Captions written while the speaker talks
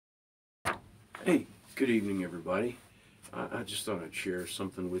Hey, good evening, everybody. I just thought I'd share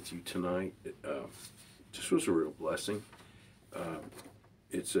something with you tonight. Just was a real blessing. Uh,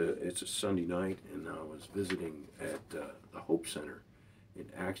 it's a Sunday night, and I was visiting at the Hope Center in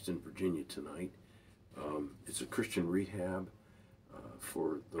Axton, Virginia tonight. It's a Christian rehab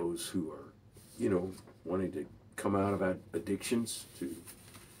for those who are, wanting to come out of addictions to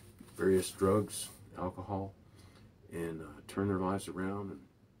various drugs, alcohol, and turn their lives around and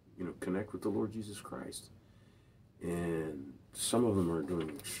connect with the Lord Jesus Christ. And some of them are doing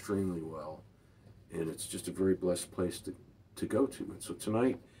extremely well, and it's just a very blessed place to go to. And so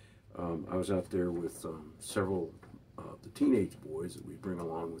tonight, I was out there with several of the teenage boys that we bring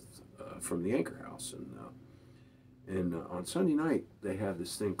along with from the Anchor House, and on Sunday night they have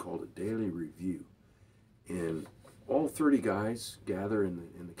this thing called a daily review, and all 30 guys gather in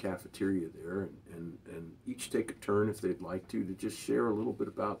the cafeteria there, and each take a turn if they'd like to just share a little bit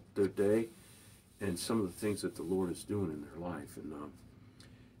about their day and some of the things that the Lord is doing in their life. And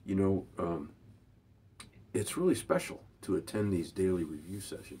you know, um, it's really special to attend these daily review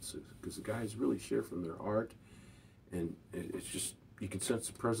sessions because the guys really share from their heart, and it's just you can sense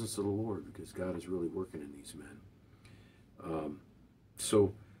the presence of the Lord because God is really working in these men.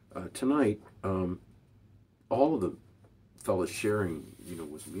 So tonight, all of the fellas sharing,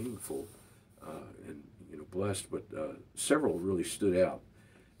 was meaningful and blessed, but several really stood out.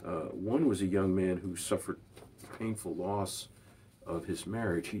 One was a young man who suffered painful loss of his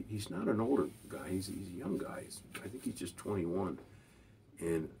marriage. He's not an older guy. He's a young guy. I think he's just 21,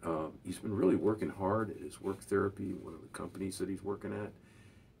 and he's been really working hard at his work therapy, one of the companies that he's working at.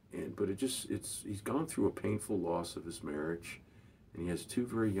 But he's gone through a painful loss of his marriage, and he has two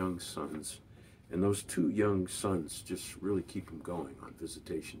very young sons. And those two young sons just really keep him going on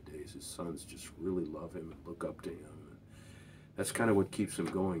visitation days. His sons just really love him and look up to him. And that's kind of what keeps him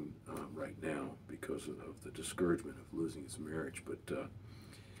going right now because of the discouragement of losing his marriage. But,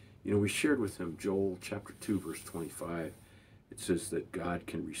 we shared with him Joel chapter 2, verse 25. It says that God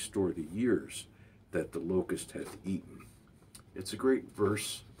can restore the years that the locust hath eaten. It's a great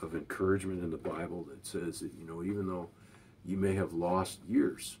verse of encouragement in the Bible that says that, even though you may have lost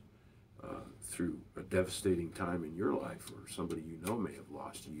years, through a devastating time in your life, or somebody may have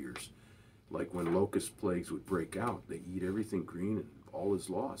lost years. Like when locust plagues would break out, they eat everything green and all is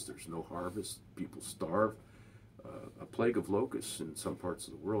lost. There's no harvest, people starve. A plague of locusts in some parts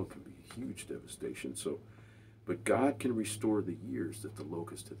of the world can be a huge devastation. But God can restore the years that the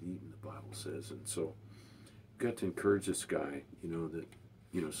locust hath eaten, the Bible says. And so you've got to encourage this guy,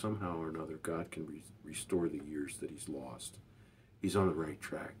 that, somehow or another God can restore the years that he's lost. He's on the right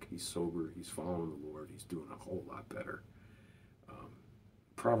track. He's sober. He's following the Lord. He's doing a whole lot better.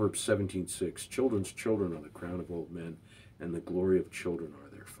 Proverbs 17:6, children's children are the crown of old men, and the glory of children are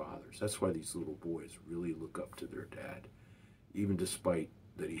their fathers. That's why these little boys really look up to their dad, even despite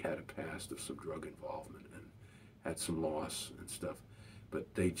that he had a past of some drug involvement and had some loss and stuff.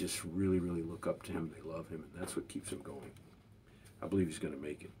 But they just really, really look up to him. They love him, and that's what keeps him going. I believe he's going to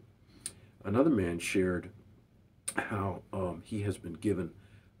make it. Another man shared how he has been given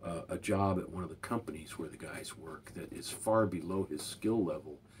a job at one of the companies where the guys work that is far below his skill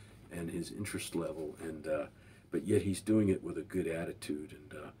level and his interest level, and but yet he's doing it with a good attitude.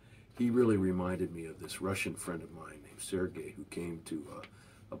 And he really reminded me of this Russian friend of mine named Sergei, who came to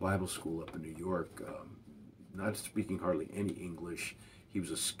a Bible school up in New York, not speaking hardly any English. He was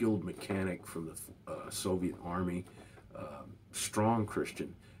a skilled mechanic from the Soviet Army, strong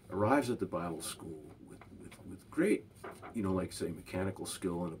Christian, arrives at the Bible school with great, like say mechanical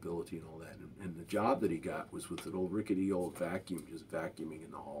skill and ability and all that. And the job that he got was with an old rickety old vacuum, just vacuuming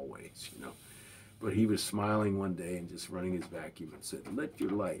in the hallways, But he was smiling one day and just running his vacuum and said, "Let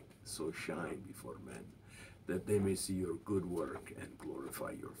your light so shine before men, that they may see your good work and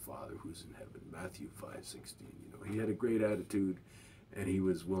glorify your Father who's in heaven." Matthew 5:16. He had a great attitude, and he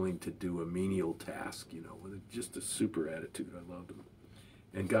was willing to do a menial task, with just a super attitude. I loved him.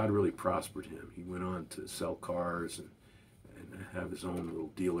 And God really prospered him. He went on to sell cars and have his own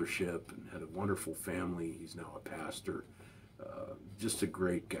little dealership and had a wonderful family. He's now a pastor. Just a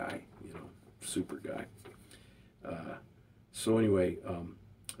great guy, super guy. So anyway,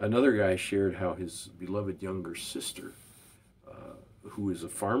 another guy shared how his beloved younger sister, who is a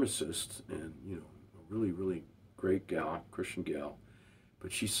pharmacist and, a really, really great gal, Christian gal,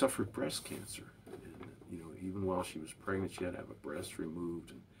 but she suffered breast cancer. Even while she was pregnant, she had to have a breast removed,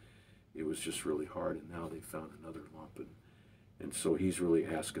 and it was just really hard. And now they found another lump, and so he's really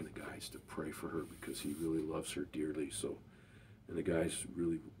asking the guys to pray for her because he really loves her dearly. So, and the guys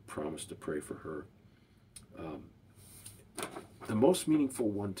really promised to pray for her. The most meaningful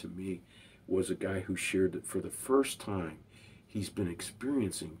one to me was a guy who shared that for the first time he's been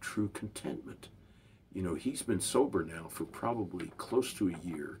experiencing true contentment. You know, he's been sober now for probably close to a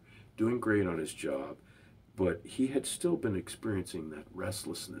year, doing great on his job, but he had still been experiencing that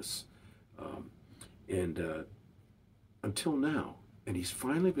restlessness, and until now. And he's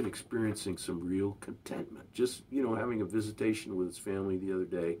finally been experiencing some real contentment. Just, you know, having a visitation with his family the other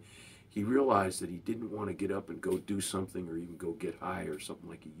day, he realized that he didn't want to get up and go do something or even go get high or something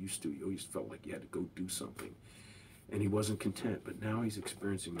like he used to. He always felt like he had to go do something. And he wasn't content, but now he's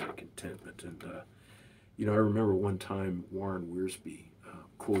experiencing that contentment. And, you know, I remember one time Warren Wiersbe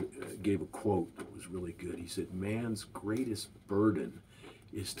gave a quote that was really good. He said, "Man's greatest burden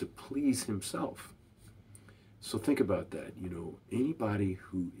is to please himself." So think about that. You know, anybody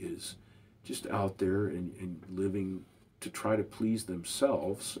who is just out there and living to try to please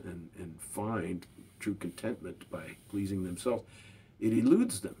themselves and find true contentment by pleasing themselves, it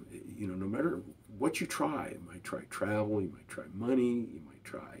eludes them. You know, no matter what you try, you might try travel, you might try money, you might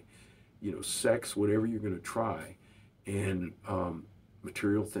try, you know, sex, whatever you're going to try, and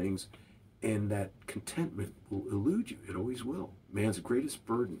material things, and that contentment will elude you. It always will. Man's greatest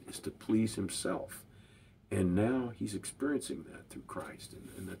burden is to please himself. And now he's experiencing that through Christ,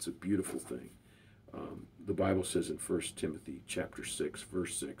 and that's a beautiful thing. The Bible says in 1 Timothy chapter 6,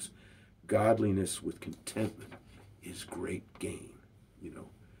 verse 6, godliness with contentment is great gain. You know,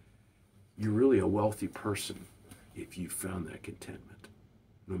 you're really a wealthy person if you found that contentment,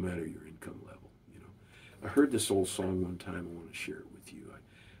 no matter your income level. You know, I heard this old song one time. I want to share it with you.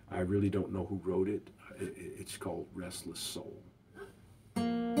 I really don't know who wrote it. It's called Restless Soul.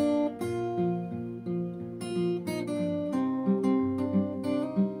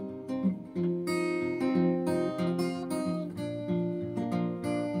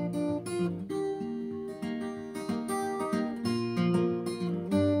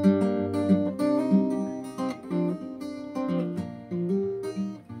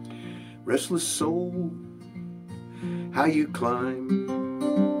 Restless soul, how you climb,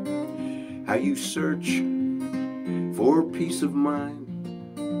 how you search for peace of mind.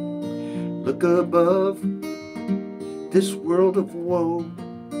 Look above this world of woe.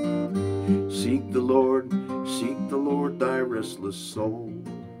 Seek the Lord, thy restless soul.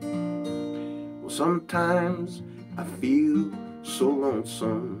 Well, sometimes I feel so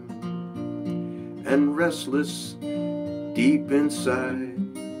lonesome and restless deep inside.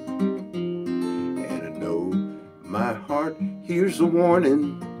 My heart hears a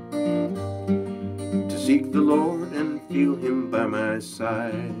warning to seek the Lord and feel him by my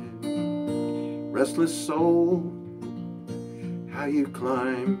side. Restless soul, how you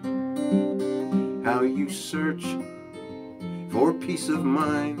climb, how you search for peace of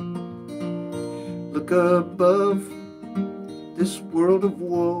mind. Look above this world of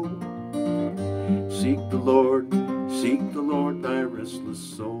woe. Seek the Lord, thy restless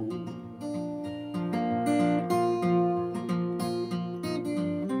soul.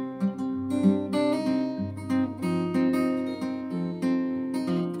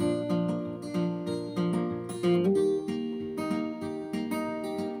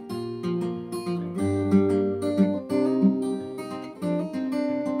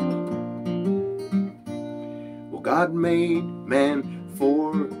 God made man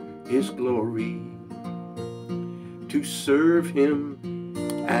for his glory, to serve him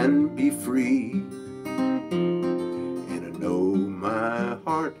and be free. And I know my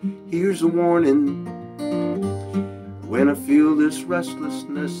heart hears a warning when I feel this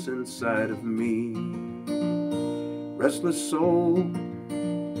restlessness inside of me. Restless soul,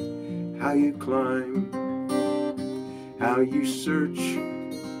 how you climb, how you search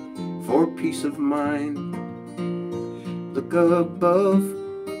for peace of mind. Look above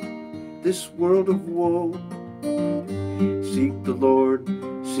this world of woe. Seek the Lord,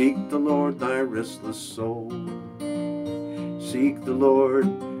 thy restless soul. Seek the Lord,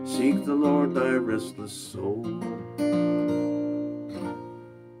 thy restless soul.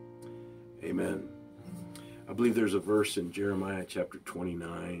 Amen. I believe there's a verse in Jeremiah chapter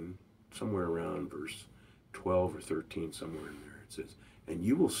 29, somewhere around verse 12 or 13, somewhere in there. It says, "And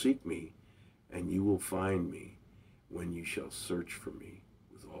you will seek me, and you will find me, when you shall search for me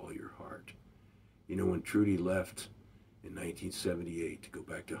with all your heart." You know, when Trudy left in 1978 to go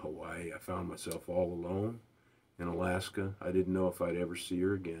back to Hawaii, I found myself all alone in Alaska. I didn't know if I'd ever see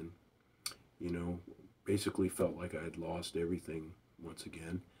her again. You know, basically felt like I had lost everything once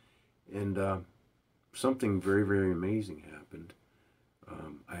again. And something very, very amazing happened.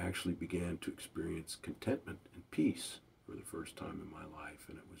 I actually began to experience contentment and peace for the first time in my life.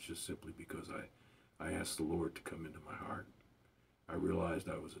 And it was just simply because I asked the Lord to come into my heart. I realized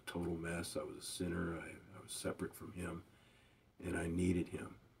I was a total mess. I was a sinner. I was separate from him, and I needed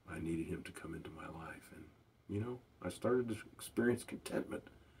him. I needed him to come into my life. And, I started to experience contentment.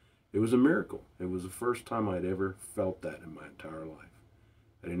 It was a miracle. It was the first time I'd ever felt that in my entire life.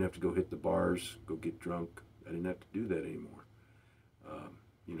 I didn't have to go hit the bars, go get drunk. I didn't have to do that anymore.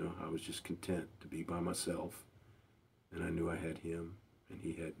 I was just content to be by myself, and I knew I had him, and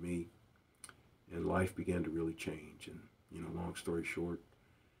he had me, and life began to really change. And, long story short,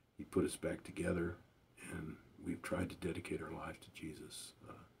 he put us back together, and we've tried to dedicate our lives to Jesus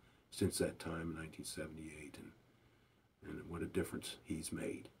since that time in 1978, and what a difference he's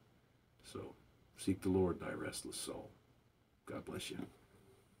made. So seek the Lord, thy restless soul. God bless you.